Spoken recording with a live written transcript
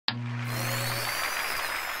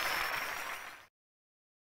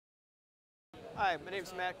Hi, my name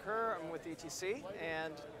is Matt Kerr. I'm with ETC,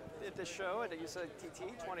 and at this show at ETC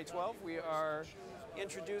 2012, we are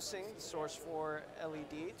introducing Source 4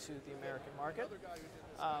 LED to the American market.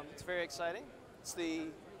 It's very exciting. It's the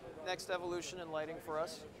next evolution in lighting for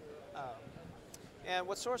us. And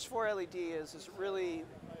what Source 4 LED is really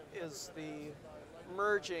the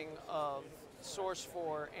merging of Source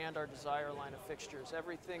 4 and our Desire line of fixtures.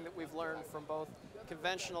 Everything that we've learned from both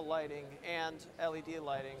conventional lighting and LED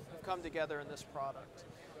lighting have come together in this product.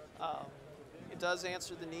 It does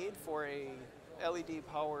answer the need for a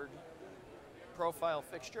LED-powered profile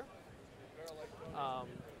fixture.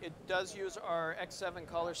 It does use our X7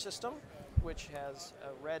 color system, which has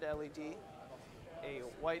a red LED, a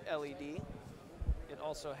white LED. It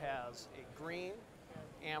also has a green,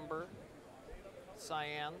 amber,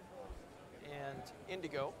 cyan, and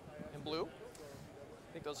indigo, and blue.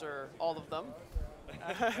 I think those are all of them.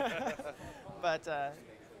 But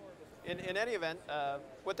in any event,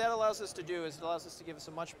 what that allows us to do is it allows us to give us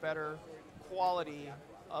a much better quality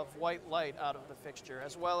of white light out of the fixture,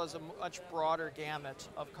 as well as a much broader gamut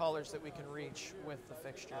of colors that we can reach with the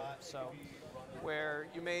fixture. So where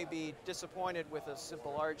you may be disappointed with a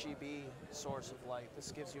simple RGB source of light,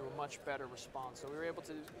 this gives you a much better response. So we were able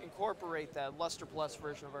to incorporate that Luster Plus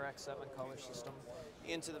version of our X7 color system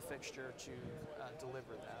into the fixture to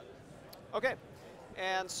deliver that. Okay,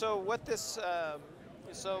 and so what this,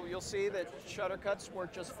 so you'll see that shutter cuts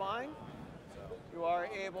work just fine. You are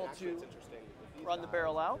able to run the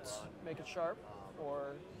barrel out, make it sharp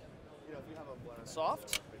or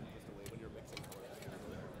soft.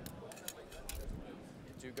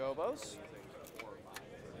 Two gobos,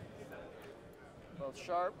 both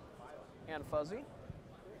sharp and fuzzy.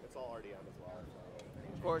 It's all already on as well.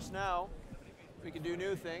 Of course, now we can do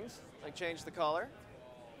new things like change the color.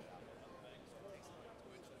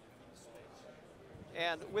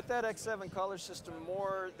 And with that X7 color system,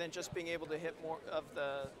 more than just being able to hit more of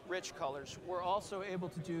the rich colors, we're also able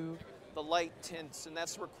to do the light tints, and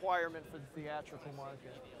that's a requirement for the theatrical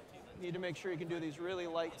market. You need to make sure you can do these really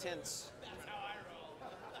light tints.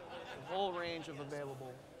 A whole range of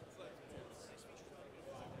available.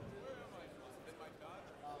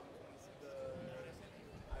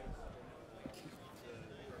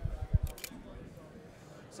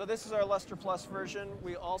 So this is our Luster Plus version.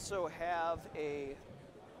 We also have a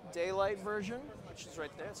daylight version, which is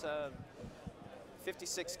right there. It's a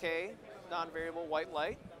 56K non-variable white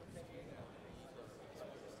light.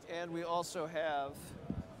 And we also have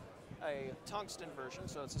a tungsten version.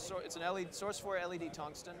 So it's an LED, Source 4 LED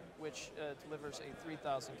tungsten, which delivers a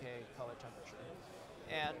 3000K color temperature.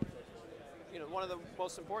 And one of the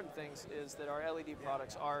most important things is that our LED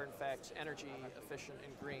products are in fact energy efficient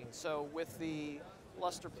and green. So with the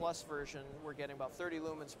Luster Plus version, we're getting about 30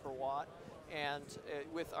 lumens per watt, and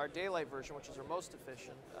with our daylight version, which is our most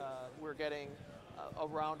efficient, we're getting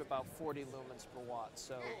around about 40 lumens per watt.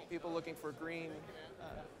 So people looking for a green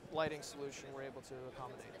lighting solution, we're able to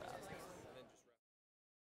accommodate that.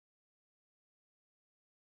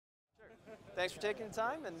 Sure. Thanks for taking the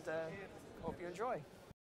time, and hope you enjoy.